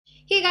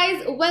Hey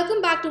guys,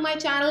 welcome back to my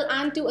channel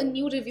and to a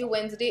new review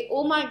Wednesday.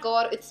 Oh my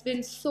god, it's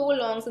been so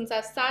long since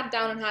I've sat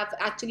down and have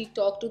actually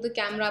talked to the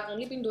camera. I've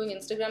only been doing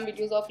Instagram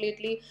videos of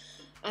lately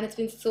and it's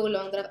been so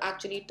long that I've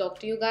actually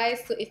talked to you guys.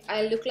 So if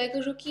I look like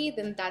a rookie,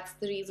 then that's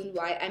the reason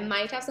why. I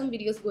might have some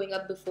videos going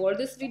up before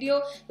this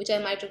video which I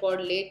might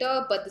record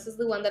later, but this is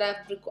the one that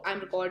I'm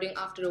recording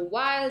after a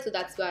while, so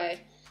that's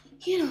why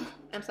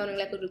I'm sounding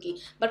like a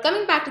rookie. But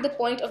coming back to the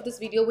point of this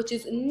video, which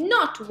is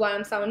not why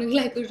I'm sounding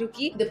like a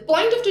rookie. The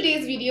point of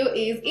today's video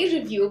is a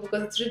review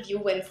because it's Review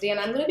Wednesday and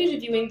I'm going to be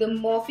reviewing the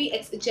Morphe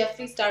x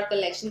Jeffree Star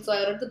collection. So I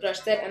ordered the brush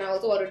set and I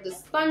also ordered the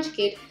sponge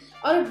kit.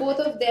 I ordered both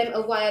of them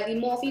via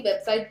the Morphe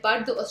website,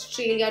 but the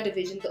Australia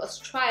division, the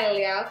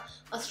Australia,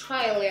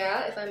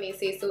 if I may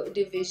say so,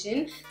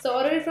 division. So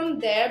I ordered it from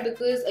there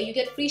because you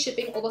get free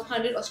shipping over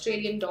 100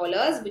 Australian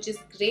dollars, which is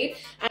great.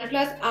 And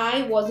plus,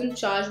 I wasn't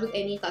charged with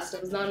any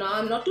customs. Now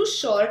I'm not too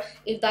sure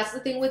if that's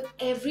the thing with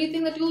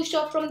everything that you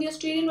shop from the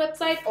Australian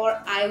website,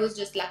 or I was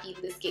just lucky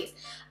in this case.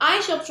 I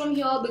shopped from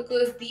here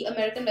because the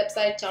American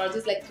website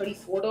charges like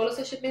 $34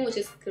 for shipping, which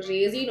is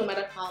crazy no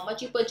matter how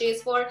much you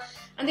purchase for,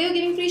 and they were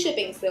giving free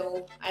shipping,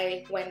 so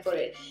I went for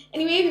it.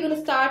 Anyway, we're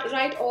gonna start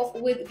right off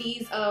with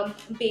these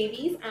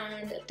babies and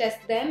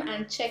test them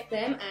and check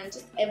them and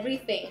just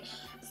everything.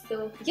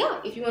 So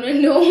yeah, if you want to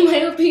know my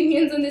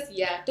opinions on this,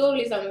 yeah,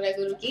 totally sounding like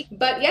a rookie.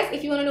 But yes,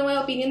 if you want to know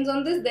my opinions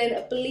on this,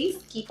 then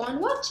please keep on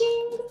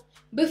watching.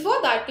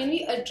 Before that, can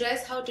we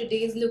address how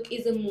today's look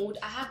is a mood?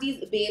 I have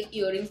these babe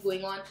earrings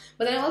going on,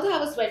 but then I also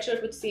have a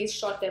sweatshirt which says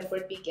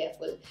short-tempered, be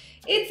careful.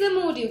 It's a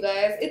mood, you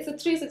guys. It's a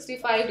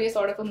 365-day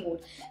sort of a mood.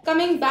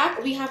 Coming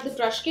back, we have the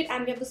brush kit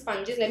and we have the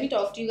sponges. Let me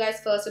talk to you guys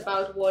first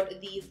about what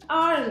these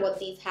are and what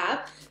these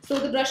have. So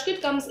the brush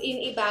kit comes in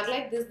a bag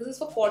like this. This is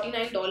for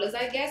 $49,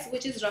 I guess,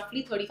 which is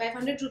roughly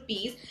 3,500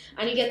 rupees,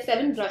 and you get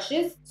 7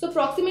 brushes. So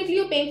approximately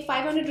you're paying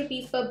 500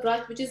 rupees per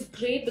brush, which is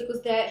great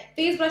because there are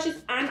face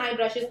brushes and eye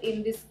brushes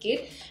in this kit.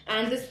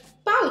 And this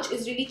pouch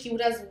is really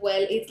cute as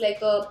well. It's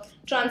like a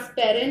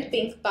transparent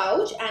pink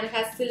pouch and it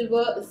has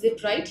silver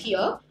zip right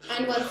here.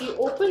 And once you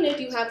open it,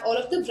 you have all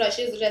of the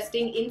brushes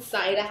resting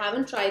inside. I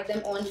haven't tried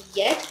them on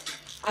yet.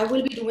 I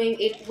will be doing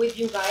it with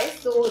you guys.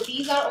 So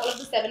these are all of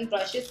the 7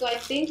 brushes. So I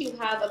think you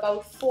have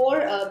about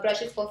 4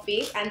 brushes for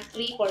face and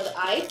 3 for the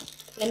eyes.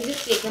 Let me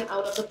just take them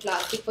out of the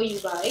plastic for you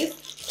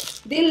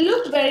guys. They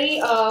look very,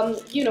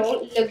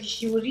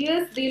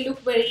 luxurious. They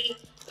look very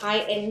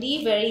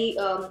high-endy, very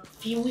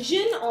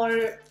fusion,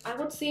 or I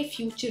would say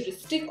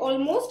futuristic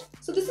almost.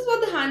 So this is what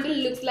the handle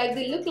looks like.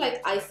 They look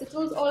like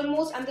icicles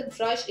almost, and the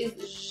brush is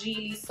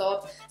really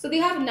soft. So they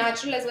have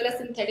natural as well as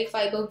synthetic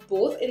fiber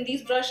both in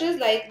these brushes.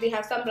 Like they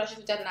have some brushes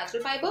which have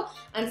natural fiber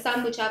and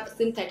some which have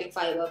synthetic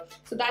fiber.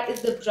 So that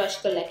is the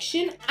brush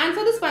collection. And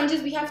for the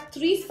sponges, we have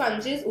 3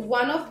 sponges.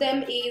 One of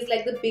them is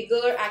like the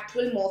bigger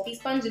actual Morphe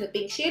sponge in a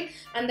pink shade,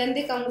 and then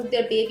they come with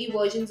their baby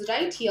versions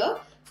right here.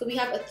 So we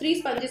have 3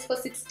 sponges for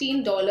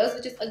 $16,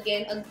 which is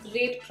again a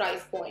great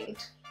price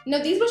point. Now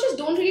these brushes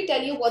don't really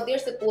tell you what they're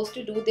supposed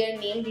to do. They're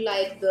named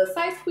like the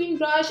size queen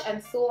brush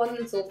and so on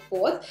and so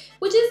forth,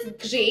 which is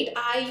great.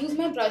 I use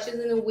my brushes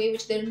in a way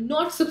which they're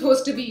not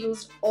supposed to be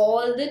used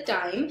all the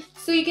time.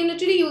 So you can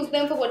literally use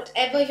them for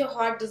whatever your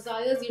heart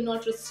desires. You're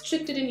not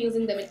restricted in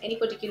using them in any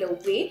particular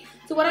way.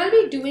 So what I'll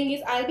be doing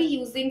is I'll be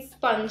using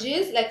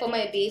sponges, like for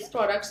my base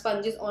product,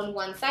 sponges on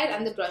one side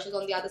and the brushes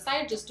on the other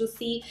side, just to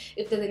see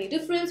if there's any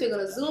difference. We're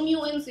gonna zoom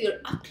you in so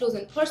you're up close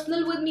and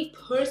personal with me,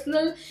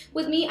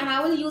 and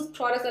I will use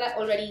products that I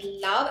already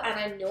love and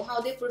I know how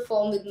they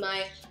perform with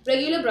my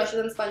regular brushes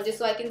and sponges,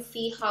 so I can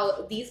see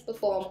how these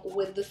perform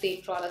with the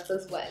same products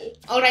as well.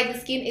 Alright, the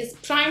skin is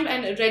primed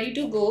and ready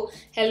to go.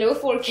 Hello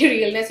 4K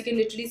realness, you can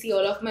literally see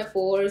all of my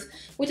pores,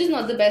 which is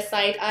not the best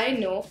side, I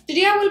know.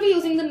 Today I will be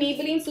using the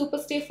Maybelline Super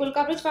Stay Full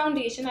Coverage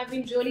Foundation. I've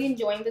been really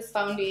enjoying this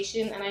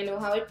foundation and I know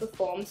how it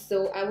performs,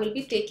 so I will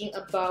be taking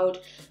about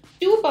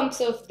 2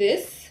 pumps of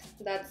this.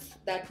 That's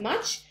that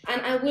much,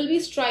 and I will be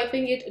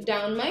striping it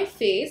down my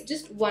face,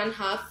 just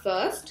 1/2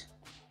 first,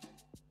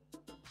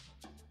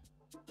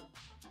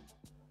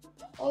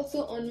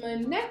 also on my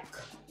neck.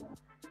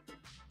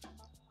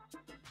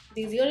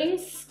 These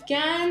earrings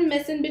can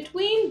mess in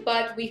between,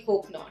 but we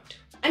hope not.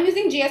 I'm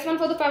using JS1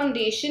 for the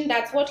foundation.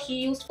 That's what he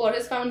used for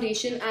his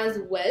foundation as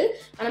well,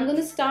 and I'm going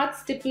to start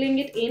stippling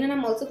it in, and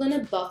I'm also going to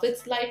buff it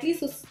slightly.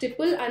 So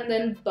stipple and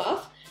then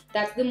buff,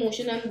 that's the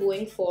motion I'm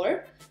going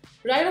for.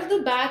 Right off the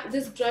bat,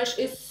 this brush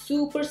is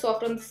super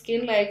soft on the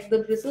skin, like the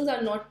bristles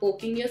are not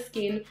poking your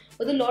skin.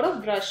 With a lot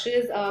of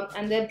brushes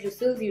and their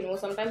bristles,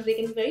 sometimes they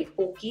can be very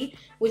pokey,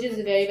 which is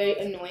very, very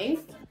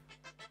annoying.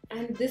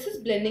 And this is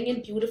blending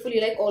in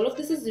beautifully. Like all of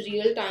this is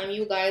real time,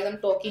 you guys. I'm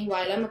talking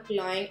while I'm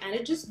applying and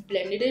it just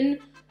blended in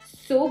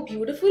so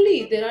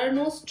beautifully. There are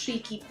no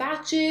streaky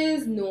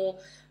patches, no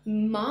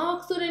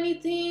marks or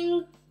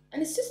anything,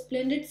 and it's just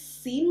blended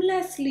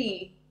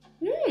seamlessly.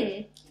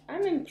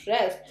 I'm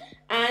impressed,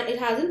 and it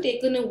hasn't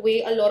taken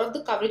away a lot of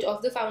the coverage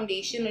of the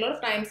foundation. A lot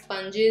of times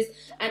sponges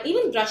and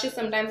even brushes,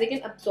 sometimes they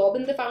can absorb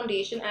in the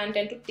foundation and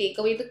tend to take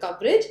away the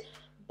coverage,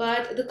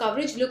 but the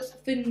coverage looks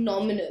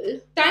phenomenal.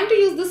 Time to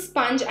use the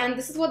sponge, and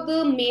this is what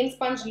the main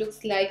sponge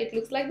looks like. It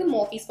looks like the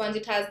Morphe sponge.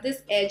 It has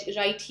this edge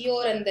right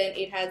here, and then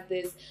it has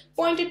this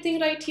pointed thing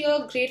right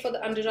here. Great for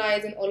the under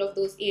eyes and all of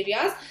those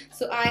areas.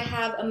 So I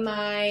have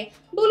my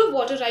bowl of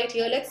water right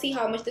here. Let's see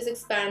how much this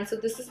expands. So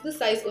this is the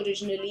size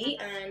originally,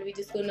 and we're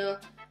just gonna,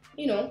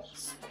 you know,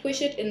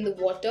 squish it in the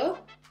water.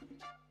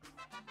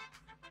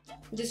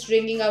 Just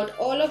wringing out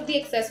all of the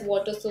excess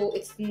water so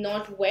it's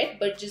not wet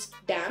but just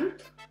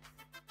damp.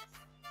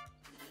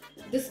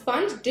 The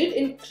sponge did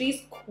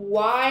increase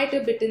quite a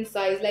bit in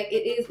size, like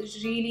it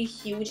is really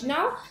huge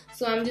now.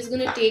 So I'm just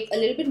gonna take a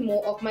little bit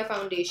more of my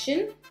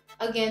foundation.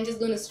 Again, just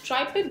gonna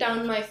stripe it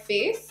down my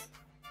face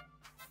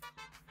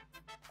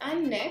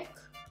and neck,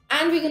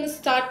 and we're gonna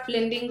start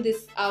blending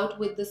this out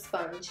with the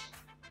sponge.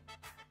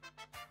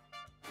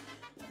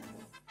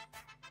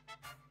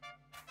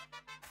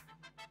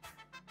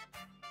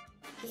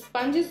 The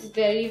sponge is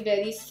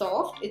very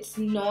soft. It's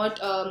not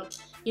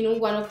you know,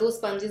 one of those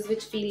sponges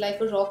which feel like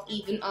a rock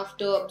even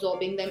after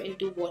absorbing them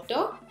into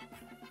water.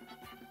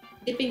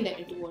 Dipping them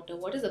into water.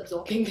 What is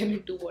absorbing them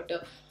into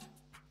water?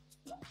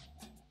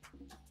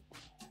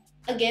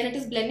 Again, it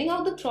is blending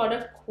out the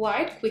product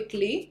quite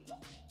quickly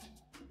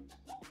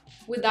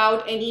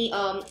without any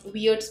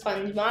weird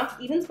sponge marks.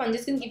 Even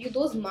sponges can give you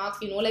those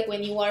marks, you know, like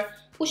when you are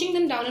pushing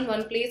them down in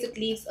one place, it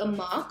leaves a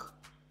mark.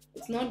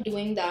 It's not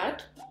doing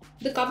that.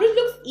 The coverage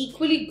looks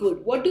equally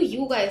good. What do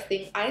you guys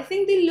think? I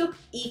think they look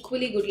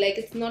equally good. Like,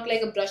 it's not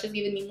like a brush has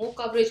given me more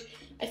coverage.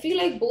 I feel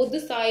like both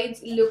the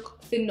sides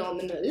look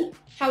phenomenal.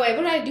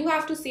 However, I do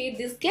have to say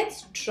this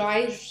gets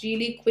dry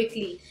really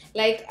quickly.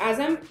 Like, as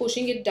I'm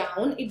pushing it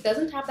down, it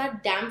doesn't have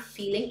that damp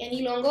feeling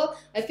any longer.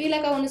 I feel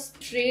like I want to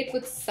spray it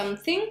with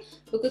something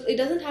because it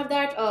doesn't have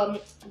that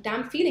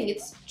damp feeling.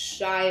 It's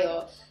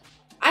drier.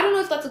 I don't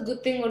know if that's a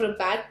good thing or a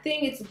bad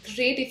thing. It's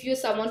great if you're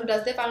someone who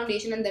does their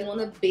foundation and then want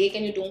to bake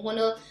and you don't want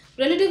a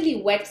relatively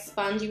wet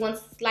sponge. You want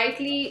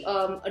slightly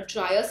a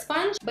drier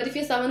sponge. But if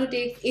you're someone who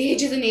takes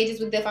ages and ages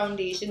with their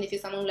foundation, if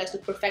you're someone who likes to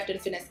perfect and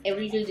finesse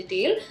every little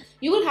detail,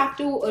 you will have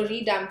to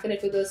re-dampen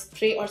it with a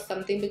spray or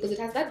something because it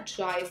has that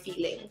dry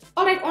feeling.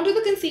 Alright, onto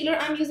the concealer.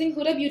 I'm using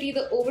Huda Beauty,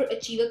 the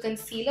Overachiever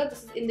Concealer.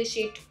 This is in the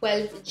shade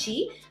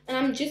 12G. And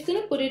I'm just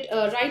going to put it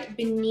right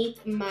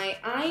beneath my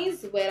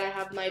eyes where I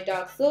have my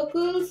dark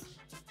circles.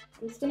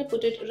 I'm just going to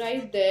put it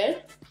right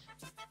there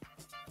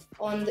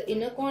on the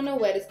inner corner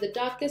where it's the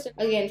darkest.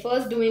 Again,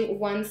 first doing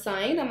one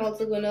side. I'm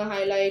also going to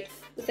highlight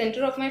the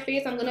center of my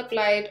face. I'm going to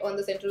apply it on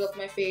the center of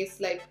my face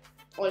like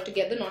all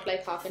together, not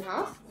like half and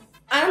half.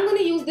 I'm going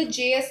to use the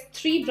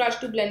JS3 brush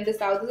to blend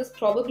this out. This is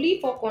probably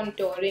for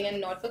contouring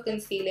and not for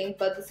concealing,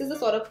 but this is the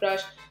sort of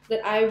brush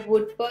that I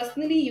would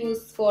personally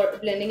use for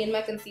blending in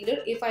my concealer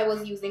if I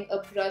was using a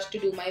brush to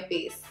do my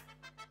base.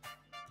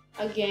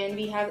 Again,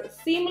 we have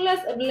seamless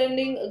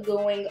blending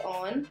going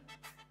on.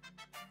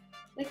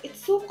 Like,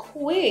 it's so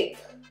quick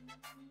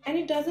and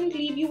it doesn't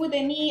leave you with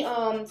any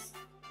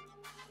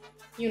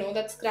you know,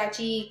 that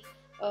scratchy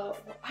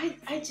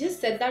I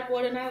just said that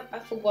word and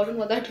I've forgotten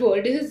what that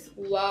word is.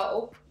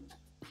 Wow,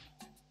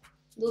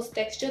 those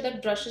texture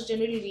that brushes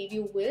generally leave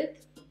you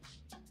with.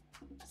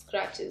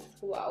 Scratches.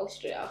 Wow,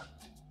 Shreya.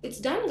 It's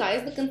done,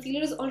 guys. The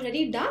concealer is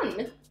already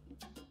done.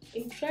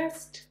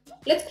 Impressed.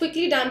 Let's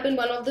quickly dampen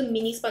one of the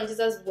mini sponges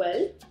as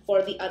well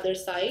for the other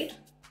side.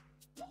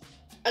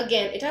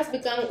 Again, it has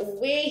become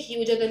way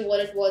huger than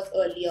what it was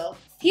earlier.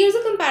 Here's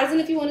a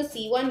comparison if you want to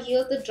see one.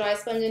 Here's the dry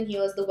sponge and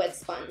here's the wet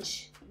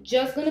sponge.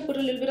 Just gonna put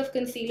a little bit of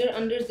concealer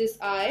under this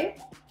eye.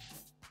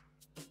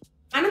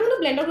 And I'm gonna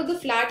blend out with the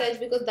flat edge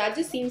because that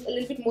just seems a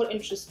little bit more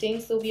interesting.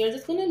 So we are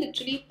just gonna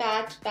literally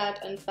pat, pat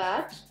and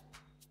pat.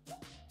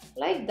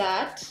 Like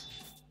that.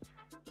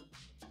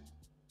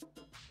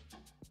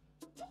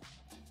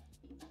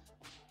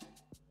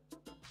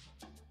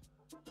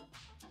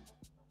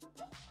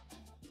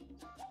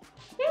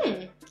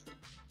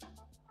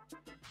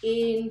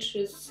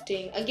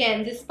 Interesting.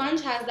 Again, this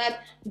sponge has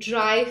that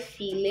dry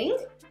feeling.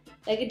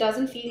 Like, it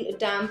doesn't feel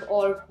damp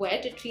or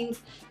wet. It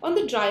feels on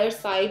the drier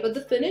side, but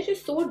the finish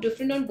is so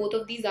different on both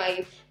of these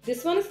eyes.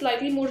 This one is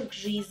slightly more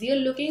greasier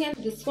looking, and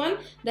this one,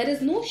 there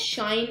is no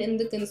shine in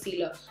the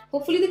concealer.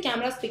 Hopefully the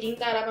camera is picking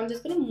that up. I'm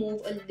just going to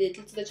move a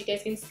little so that you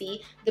guys can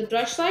see. The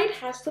brush side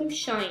has some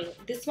shine.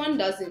 This one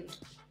doesn't.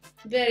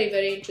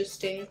 Very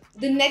interesting.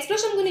 The next brush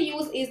I'm going to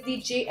use is the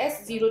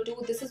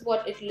JS02. This is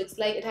what it looks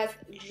like. It has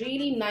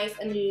really nice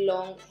and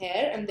long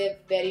hair and they're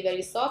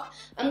very soft.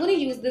 I'm going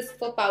to use this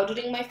for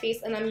powdering my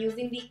face, and I'm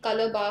using the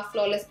Color Bar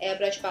Flawless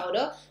Airbrush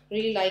Powder.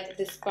 Really like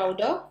this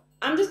powder.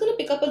 I'm just going to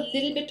pick up a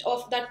little bit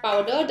of that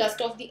powder,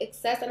 dust off the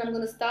excess, and I'm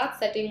going to start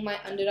setting my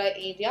under eye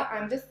area.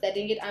 I'm just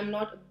setting it. I'm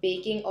not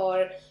baking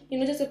or, you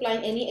know, just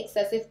applying any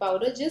excessive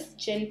powder. Just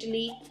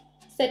gently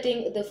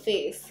setting the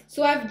face.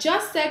 So I've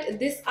just set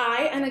this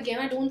eye, and again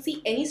I don't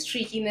see any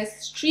streakiness.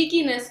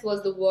 Streakiness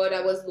was the word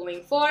I was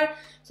going for.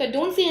 So I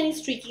don't see any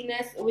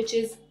streakiness, which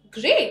is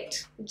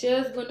great.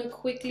 Just gonna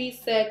quickly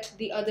set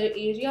the other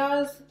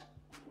areas.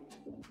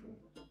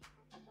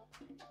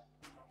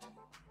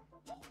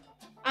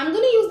 I'm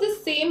going to use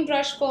the same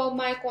brush for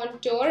my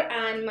contour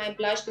and my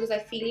blush because I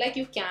feel like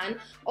you can.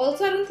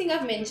 Also, I don't think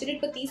I've mentioned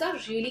it, but these are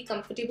really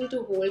comfortable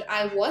to hold.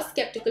 I was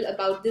skeptical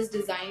about this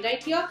design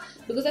right here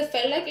because I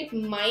felt like it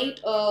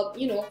might,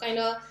 kind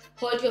of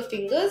hurt your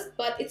fingers,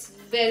 but it's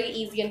very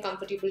easy and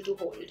comfortable to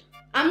hold.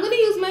 I'm going to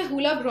use my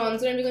Hoola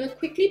bronzer and we're going to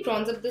quickly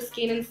bronze up the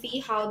skin and see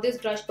how this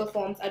brush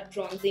performs at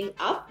bronzing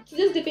up. So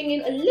just dipping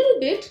in a little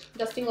bit,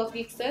 dusting off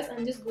the excess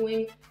and just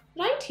going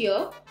right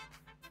here.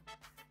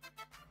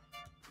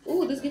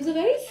 Ooh, this gives a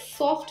very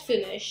soft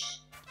finish.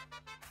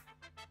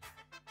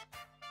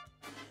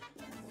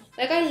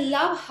 Like, I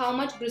love how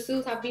much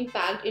bristles have been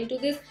packed into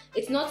this.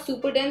 It's not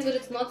super dense, but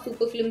it's not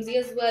super flimsy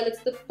as well.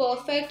 It's the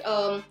perfect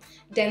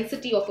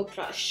density of a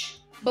brush.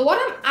 But what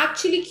I'm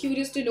actually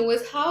curious to know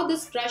is how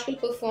this brush will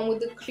perform with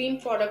the cream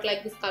product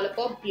like this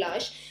Colourpop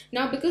blush.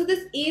 Now, because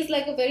this is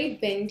like a very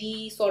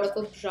bendy sort of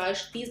a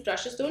brush, these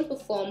brushes don't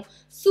perform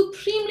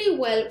supremely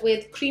well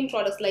with cream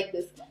products like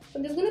this. So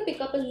I'm just going to pick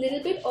up a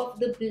little bit of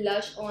the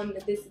blush on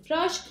this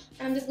brush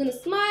and I'm just going to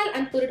smile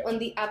and put it on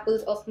the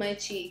apples of my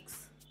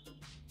cheeks.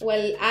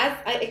 Well, as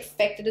I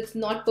expected, it's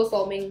not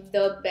performing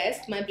the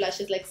best. My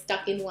blush is like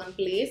stuck in one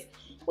place,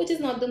 which is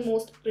not the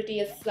most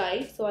prettiest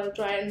sight. So I'll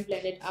try and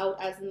blend it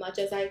out as much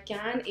as I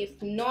can.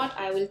 If not,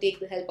 I will take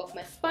the help of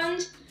my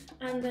sponge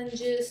and then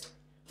just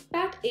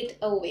pat it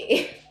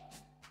away.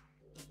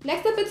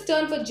 Next up, it's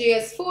turn for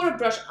JS4, a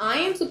brush I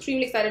am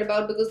supremely excited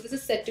about because this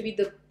is said to be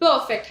the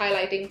perfect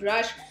highlighting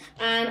brush.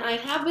 And I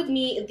have with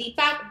me the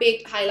Pack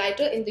Baked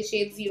highlighter in the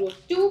shade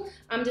 02.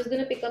 I'm just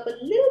going to pick up a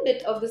little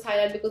bit of this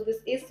highlight because this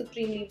is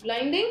supremely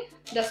blinding.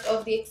 Dust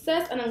off the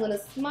excess and I'm going to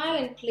smile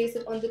and place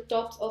it on the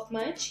tops of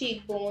my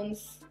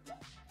cheekbones.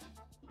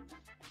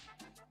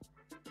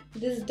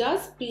 This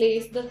does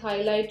place the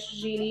highlight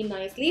really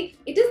nicely.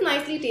 It is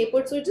nicely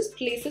tapered, so it just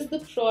places the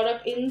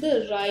product in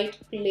the right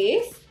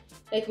place,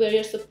 like where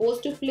you're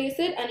supposed to place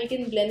it, and you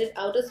can blend it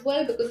out as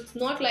well because it's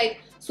not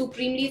like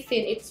supremely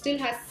thin. It still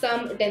has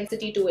some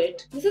density to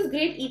it. This is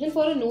great even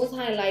for a nose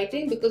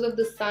highlighting because of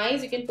the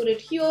size. You can put it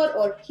here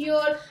or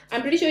here.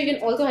 I'm pretty sure you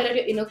can also highlight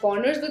your inner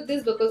corners with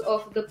this because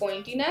of the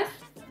pointiness.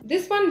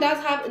 This one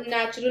does have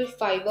natural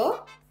fiber.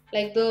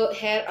 Like, the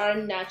hair are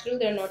natural,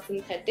 they're not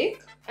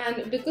synthetic.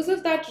 And because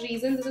of that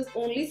reason, this is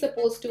only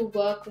supposed to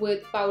work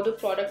with powder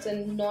products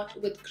and not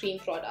with cream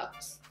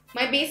products.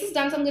 My base is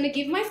done, so I'm going to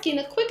give my skin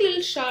a quick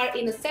little shower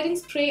in a setting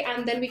spray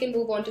and then we can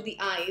move on to the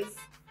eyes.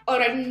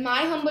 Alright, in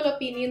my humble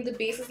opinion, the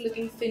base is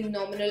looking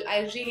phenomenal.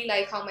 I really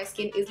like how my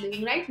skin is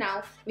looking right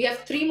now. We have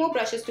 3 more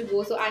brushes to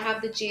go, so I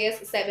have the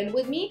JS7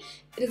 with me.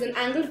 It is an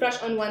angled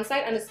brush on one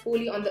side and a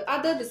spoolie on the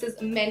other. This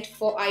is meant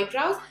for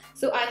eyebrows.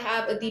 So I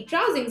have the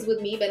browsings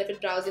with me,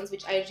 Benefit browsings,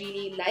 which I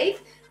really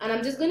like. And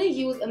I'm just going to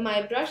use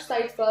my brush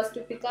side first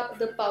to pick up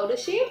the powder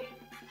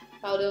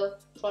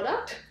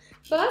product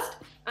first.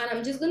 And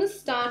I'm just going to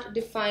start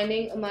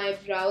defining my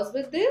brows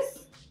with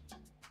this.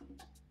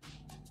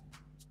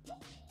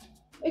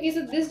 Okay,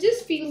 so this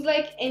just feels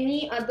like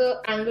any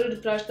other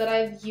angled brush that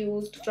I've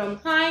used from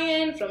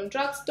high-end, from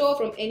drugstore,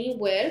 from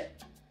anywhere.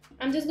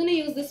 I'm just going to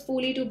use this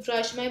spoolie to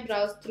brush my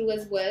brows through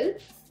as well.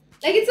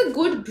 Like, it's a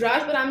good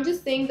brush, but I'm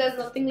just saying there's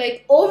nothing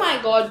like, oh my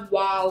god,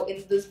 wow,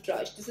 in this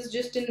brush. This is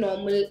just a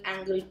normal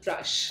angled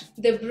brush.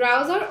 The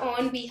brows are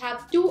on. We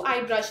have 2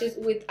 eye brushes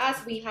with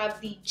us. We have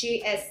the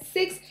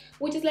JS6,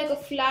 which is like a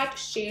flat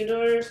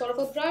shader sort of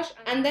a brush.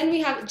 And then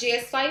we have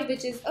JS5,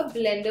 which is a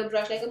blender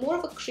brush, like a more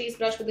of a crease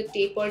brush with a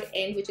tapered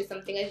end, which is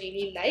something I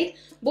really like.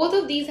 Both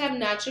of these have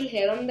natural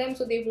hair on them,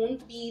 so they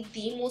won't be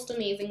the most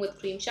amazing with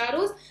cream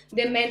shadows.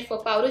 They're meant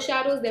for powder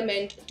shadows. They're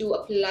meant to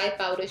apply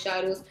powder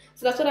shadows.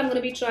 So that's what I'm going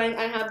to be trying.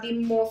 I have the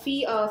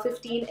Morphe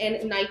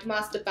 15N Night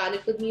Master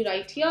palette with me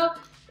right here.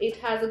 It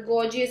has a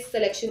gorgeous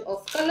selection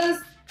of colors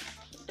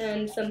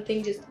and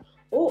something just...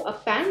 Oh, a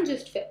pan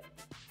just fell.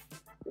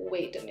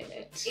 Wait a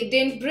minute. It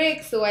didn't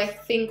break, so I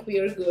think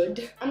we're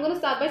good. I'm going to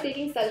start by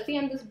taking selfie,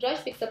 and this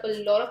brush picks up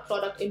a lot of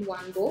product in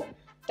one go.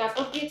 Tap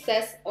off the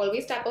excess,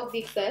 always tap off the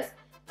excess,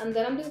 and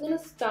then I'm just going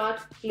to start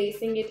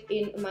placing it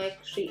in my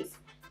crease.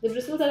 The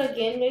bristles are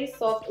again very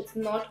soft. It's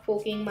not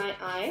poking my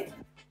eye.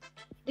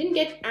 Didn't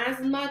get as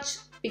much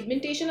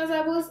pigmentation as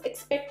I was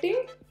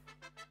expecting.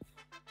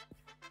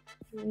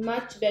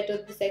 Much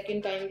better the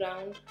second time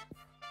round.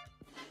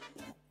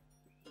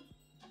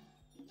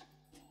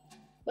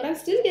 But I'm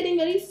still getting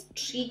very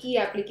streaky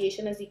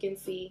application, as you can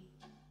see.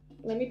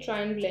 Let me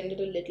try and blend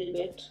it a little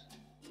bit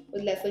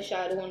with lesser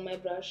shadow on my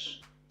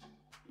brush.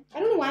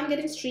 I don't know why I'm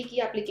getting streaky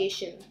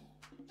application.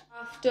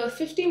 After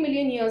 50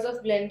 million years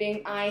of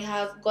blending, I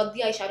have got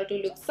the eyeshadow to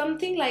look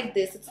something like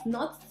this. It's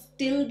not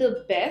still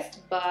the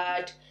best,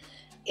 but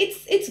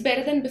it's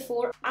better than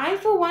before. I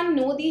for one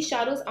know these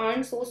shadows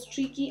aren't so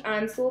streaky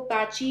and so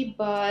patchy,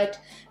 but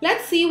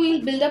let's see.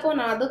 We'll build up on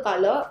another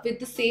color with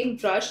the same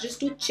brush just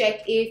to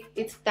check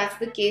if that's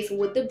the case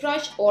with the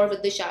brush or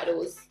with the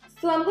shadows.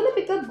 So I'm going to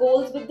pick up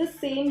golds with the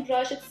same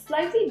brush. It's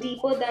slightly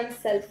deeper than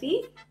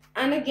selfie,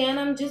 and again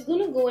I'm just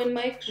going to go in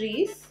my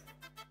crease.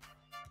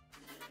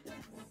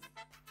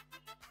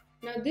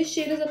 Now this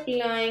shade is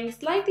applying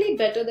slightly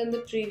better than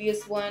the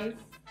previous one.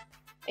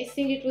 I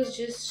think it was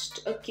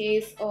just a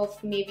case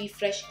of maybe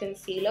fresh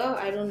concealer.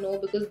 I don't know,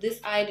 because this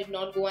eye did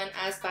not go on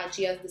as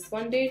patchy as this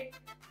one did.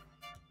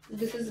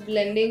 This is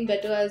blending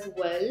better as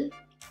well.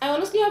 I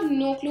honestly have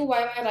no clue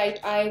why my right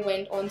eye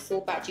went on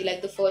so patchy.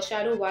 Like the first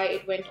shadow, why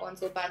it went on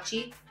so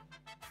patchy.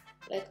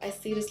 Like, I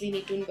seriously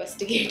need to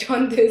investigate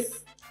on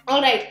this.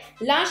 Alright,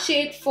 last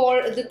shade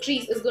for the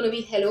crease is going to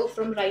be Hello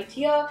from right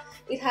here.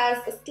 It has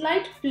a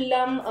slight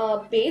plum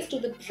base to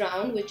the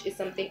brown, which is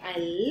something I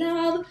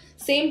love.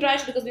 Same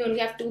brush, because we only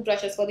have two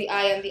brushes for the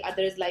eye and the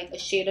other is like a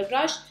shader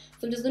brush.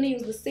 So I'm just going to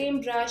use the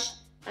same brush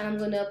and I'm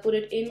going to put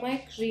it in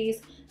my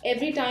crease.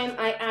 Every time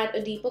I add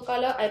a deeper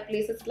color, I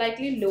place it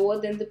slightly lower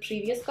than the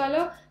previous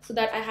color so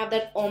that I have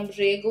that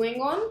ombre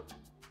going on.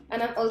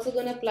 And I'm also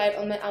going to apply it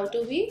on my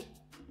outer V.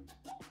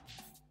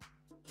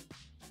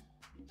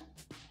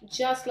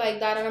 Just like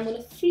that, and I'm going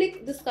to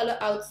flick this color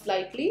out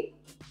slightly.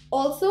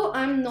 Also,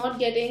 I'm not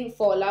getting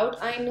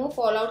fallout. I know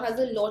fallout has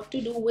a lot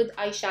to do with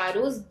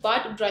eyeshadows,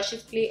 but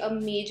brushes play a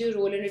major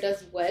role in it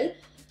as well.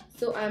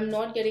 So I'm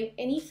not getting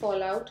any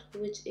fallout,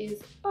 which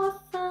is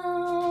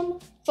awesome.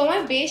 For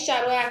my base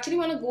shadow, I actually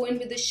want to go in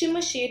with the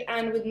shimmer shade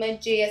and with my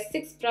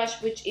JS6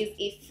 brush, which is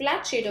a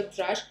flat shader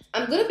brush.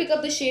 I'm going to pick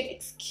up the shade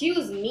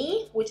Excuse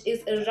Me, which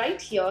is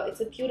right here. It's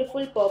a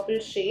beautiful purple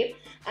shade.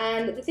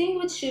 And the thing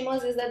with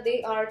shimmers is that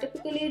they are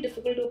typically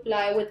difficult to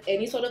apply with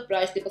any sort of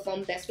brush. They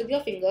perform best with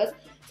your fingers.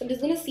 So I'm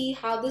just going to see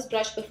how this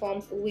brush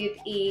performs with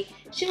a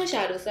shimmer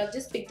shadow. So I've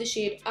just picked the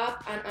shade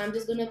up and I'm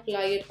just going to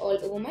apply it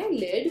all over my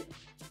lid.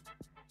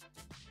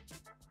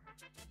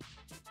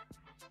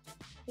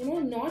 You know,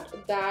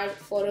 not bad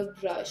for a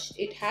brush.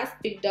 It has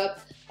picked up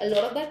a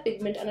lot of that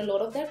pigment and a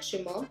lot of that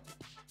shimmer.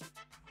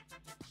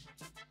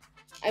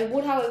 I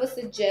would, however,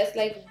 suggest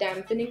like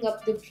dampening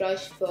up the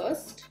brush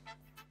first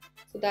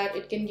so that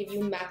it can give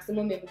you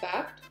maximum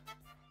impact.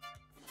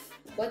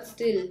 But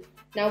still,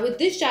 now with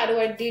this shadow,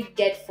 I did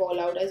get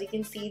fallout. As you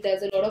can see,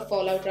 there's a lot of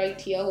fallout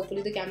right here.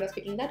 Hopefully the camera's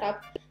picking that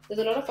up.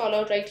 There's a lot of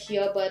fallout right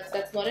here, but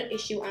that's not an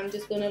issue. I'm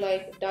just gonna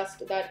like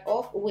dust that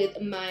off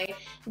with my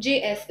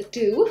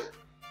JS2.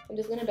 I'm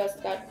just going to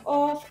dust that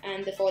off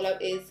and the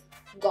fallout is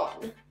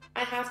gone. I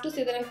have to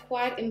say that I'm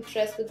quite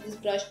impressed with this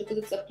brush because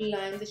it's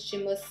applying the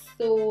shimmer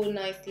so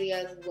nicely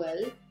as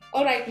well.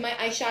 Alright, my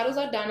eyeshadows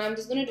are done. I'm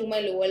just going to do my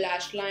lower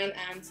lash line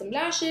and some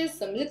lashes,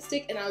 some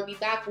lipstick, and I'll be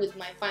back with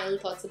my final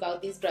thoughts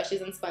about these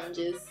brushes and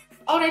sponges.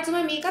 Alright, so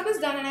my makeup is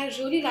done and I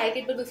really like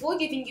it, but before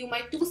giving you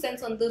my 2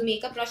 cents on the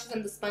makeup brushes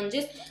and the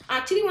sponges, I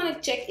actually want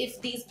to check if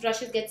these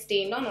brushes get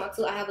stained or not.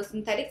 So I have a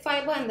synthetic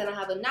fiber and then I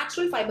have a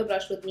natural fiber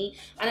brush with me,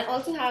 and I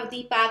also have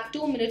the PAC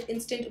 2-minute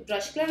instant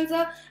brush cleanser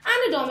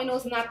and a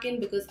Domino's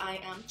napkin because I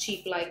am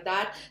cheap like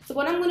that. So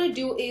what I'm going to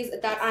do is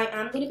that I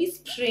am going to be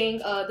spraying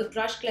the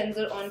brush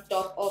cleanser on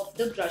top of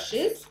the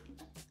brushes,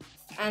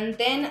 and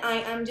then I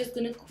am just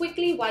going to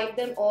quickly wipe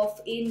them off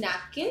a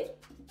napkin.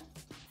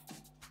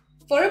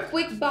 For a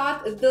quick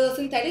bath, the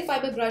synthetic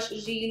fiber brush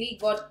really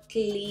got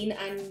clean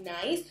and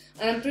nice,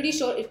 and I'm pretty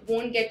sure it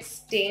won't get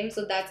stained,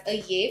 so that's a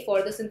yay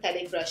for the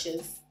synthetic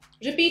brushes.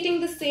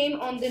 Repeating the same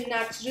on the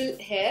natural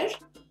hair.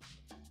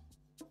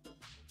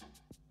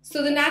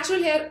 So the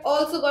natural hair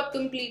also got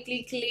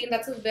completely clean.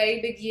 That's a very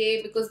big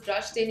yay because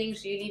brush staining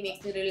really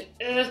makes me really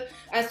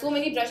I have so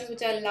many brushes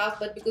which I love,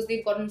 but because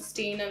they've gotten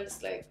stained, I'm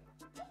just like,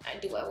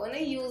 do I want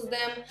to use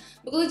them?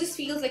 Because it just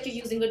feels like you're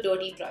using a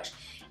dirty brush.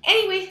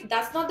 Anyway,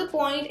 that's not the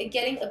point.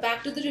 Getting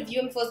back to the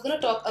review, I'm first going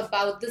to talk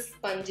about the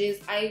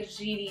sponges. I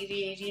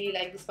really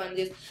like the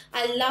sponges.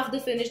 I love the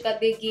finish that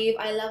they gave.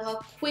 I love how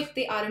quick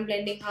they are in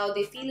blending, how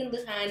they feel in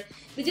the hand.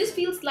 They just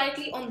feel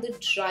slightly on the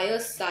drier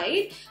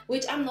side,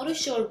 which I'm not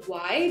sure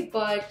why,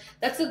 but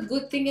that's a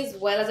good thing as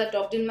well. As I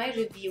talked in my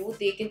review,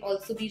 they can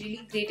also be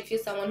really great if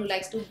you're someone who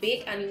likes to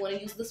bake and you want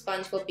to use the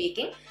sponge for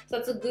baking. So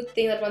that's a good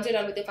thing that once you're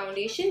done with your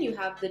foundation, you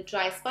have the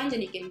dry sponge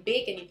and you can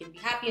bake and you can be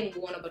happy and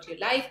go on about your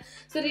life.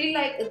 So I really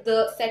like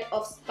the set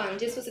of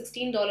sponges for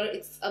 $16.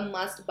 It's a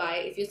must buy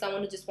if you're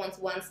someone who just wants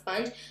one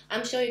sponge.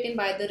 I'm sure you can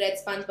buy the red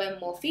sponge by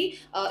Morphe.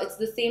 It's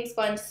the same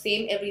sponge,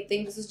 same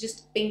everything. This is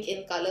just pink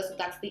in color, so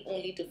that's the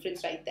only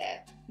difference right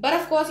there. But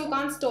of course, you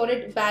can't store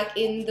it back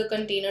in the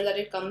container that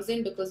it comes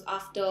in because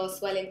after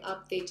swelling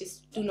up, they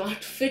just do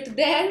not fit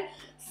there.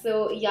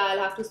 So yeah, I'll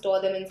have to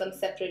store them in some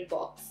separate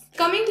box.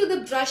 Coming to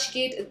the brush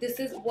kit, this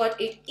is what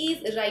it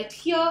is right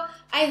here.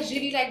 I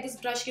really like this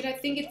brush kit. I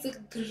think it's a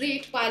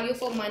great value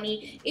for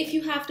money. If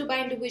you have to buy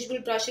individual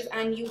brushes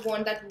and you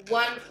want that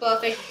one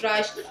perfect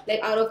brush,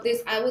 like out of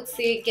this, I would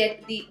say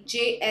get the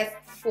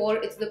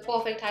JS4. It's the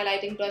perfect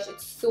highlighting brush.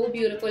 It's so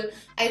beautiful.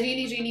 I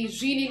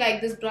really like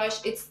this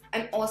brush. It's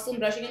an awesome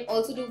brush. You can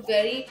also do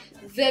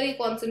very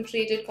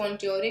concentrated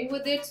contouring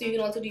with it. So you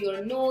can also do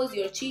your nose,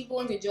 your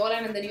cheekbones, your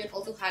jawline, and then you can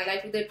also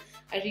highlight with it.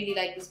 I really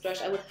like this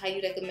brush. I would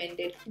highly recommend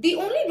it. The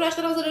only brush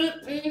that I was a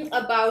little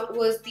about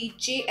was the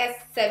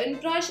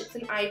JS7 brush. It's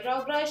an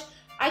eyebrow brush.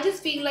 I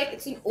just feel like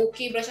it's an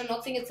okay brush. I'm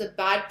not saying it's a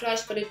bad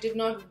brush, but it did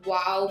not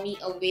wow me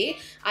away.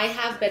 I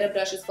have better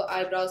brushes for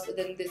eyebrows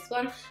than this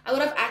one. I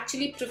would have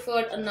actually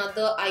preferred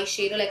another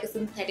eyeshadow, like a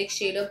synthetic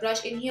shader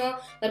brush in here.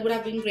 That would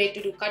have been great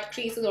to do cut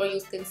creases or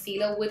use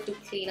concealer with to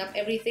clean up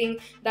everything.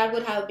 That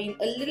would have been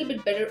a little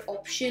bit better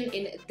option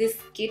in this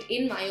kit,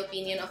 in my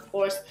opinion. Of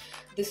course,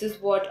 this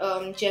is what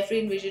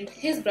Jeffree envisioned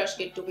his brush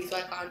kit to be, so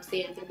I can't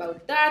say anything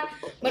about that.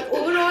 But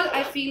overall,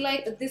 I feel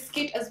like this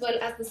kit as well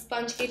as the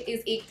sponge kit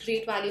is a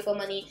great value for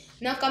money.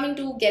 Now coming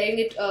to getting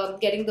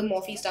the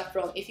Morphe stuff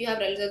from. If you have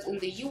relatives in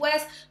the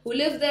US who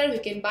live there, who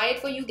can buy it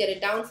for you, get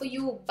it down for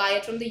you, buy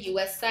it from the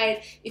US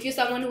side. If you're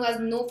someone who has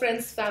no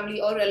friends, family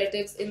or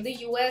relatives in the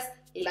US,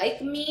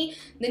 like me,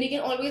 then you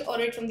can always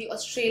order it from the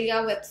Australia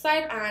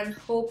website and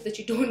hope that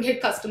you don't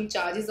get custom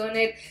charges on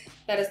it.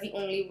 That is the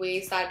only way.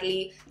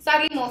 Sadly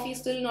Morphe is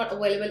still not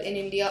available in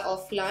India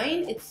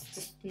offline. It's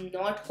just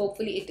not.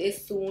 Hopefully it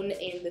is soon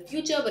in the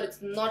future, but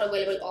it's not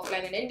available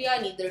offline in India,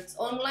 neither it's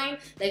online.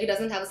 Like, it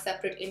doesn't have a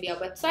separate India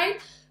website.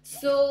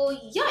 So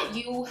yeah,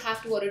 you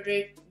have to order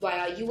it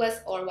via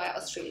US or via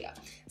Australia.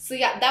 So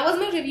yeah, that was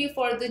my review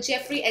for the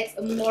Jeffree X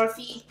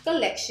Morphe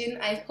collection.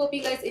 I hope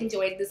you guys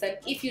enjoyed this, and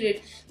if you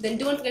did, then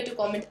don't forget to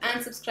comment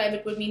and subscribe.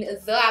 It would mean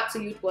the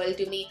absolute world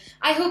to me.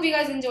 I hope you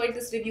guys enjoyed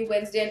this review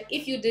Wednesday, and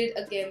if you did,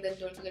 again, then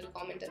don't forget to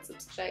comment and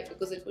subscribe,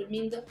 because it would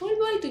mean the whole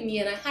world to me,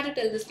 and I had to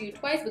tell this to you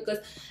twice because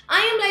I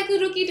am like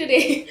a rookie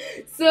today.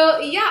 So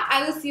yeah,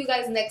 I will see you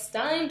guys next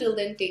time. Till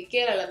then, take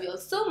care. I love you all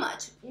so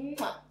much.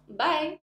 Mwah. Bye.